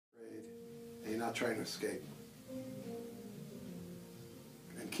not trying to escape.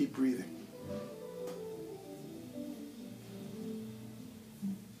 And keep breathing.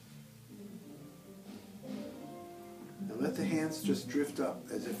 And let the hands just drift up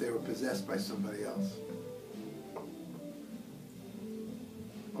as if they were possessed by somebody else.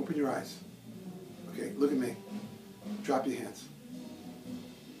 Open your eyes. Okay, look at me. Drop your hands.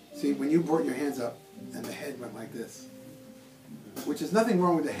 See, when you brought your hands up and the head went like this, which is nothing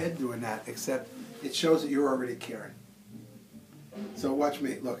wrong with the head doing that, except it shows that you're already caring. So watch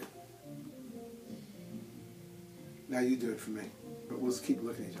me, look. Now you do it for me, but we'll just keep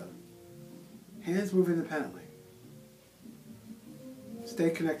looking at each other. Hands move independently. Stay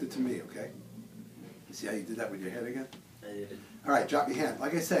connected to me, okay? You see how you did that with your head again? I did it. All right, drop your hand.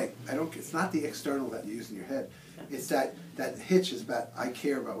 Like I say, it's not the external that you use in your head. It's that hitch is about, I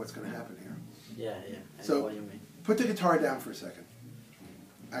care about what's going to happen here. Yeah, yeah. I know So what you mean. put the guitar down for a second.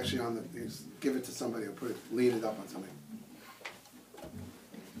 Actually, give it to somebody or lean it up on something.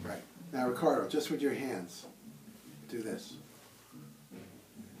 Right. Now, Ricardo, just with your hands, do this.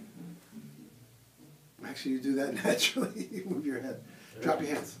 Actually, you do that naturally. You move your head. Drop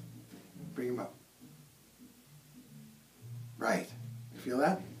your hands. Bring them up. Right. You feel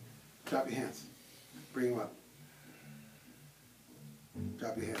that? Drop your hands. Bring them up.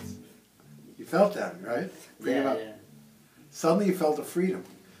 Drop your hands. You felt that, right? Bring them up. Yeah. Suddenly you felt a freedom,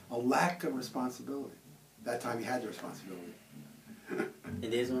 a lack of responsibility. That time you had the responsibility. In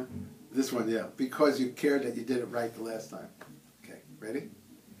this one? This one, yeah. Because you cared that you did it right the last time. Okay, ready?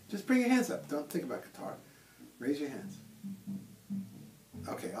 Just bring your hands up. Don't think about guitar. Raise your hands.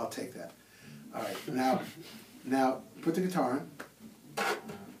 Okay, I'll take that. All right, now put the guitar on.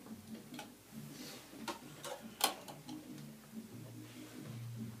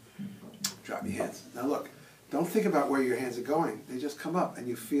 Drop your hands. Now look, don't think about where your hands are going. They just come up and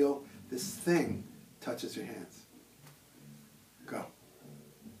you feel this thing touches your hands. Go.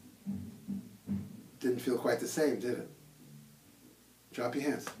 Didn't feel quite the same, did it? Drop your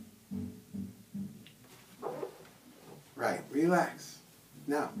hands. Right, relax.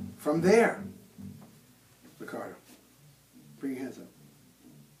 Now, from there, Ricardo, bring your hands up.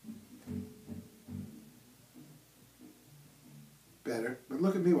 Better, but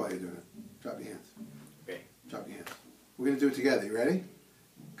look at me while you're doing it. Drop your hands. Okay. Drop your hands. We're going to do it together. You ready?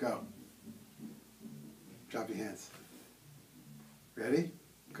 Go. Drop your hands. Ready?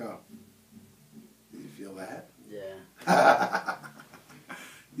 Go. Did you feel that? Yeah.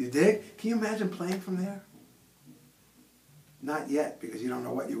 You did? Can you imagine playing from there? Not yet, because you don't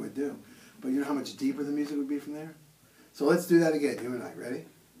know what you would do. But you know how much deeper the music would be from there? So let's do that again, you and I. Ready?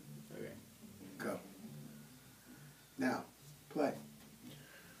 Okay. Go. Now, play.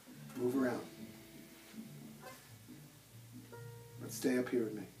 Move around. Let's stay up here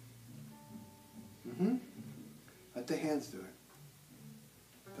with me. Mm-hmm. Let the hands do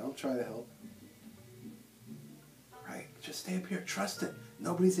it. Don't try to help. Right. Just stay up here. Trust it.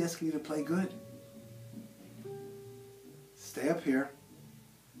 Nobody's asking you to play good. Stay up here.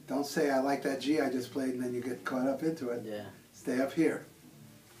 Don't say, I like that G I just played, and then you get caught up into it. Yeah. Stay up here.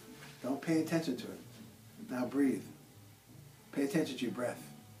 Don't pay attention to it. Now breathe. Pay attention to your breath.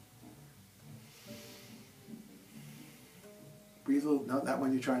 Breathe a little. No, that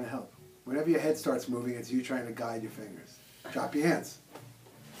one you're trying to help. Whenever your head starts moving, it's you trying to guide your fingers. Drop your hands.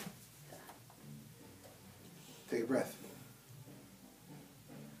 Take a breath.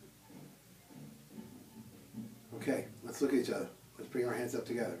 Okay, let's look at each other. Let's bring our hands up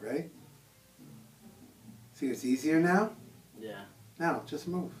together. Ready? See, it's easier now? Yeah. Now, just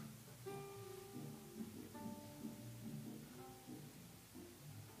move.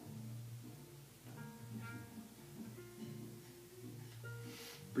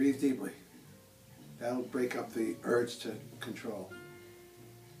 Breathe deeply. That'll break up the urge to control.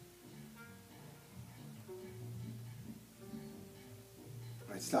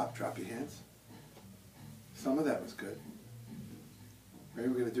 All right, stop. Drop your hands. Some of that was good. Maybe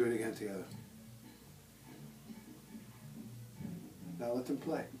we're going to do it again together. Now let them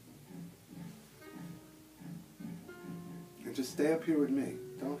play. And just stay up here with me.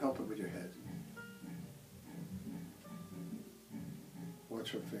 Don't help it with your head.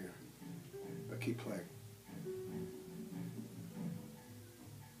 Watch her finger. But keep playing.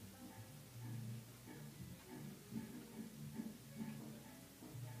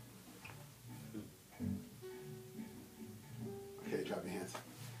 Okay, drop your hands.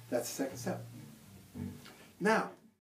 That's the second step. Now,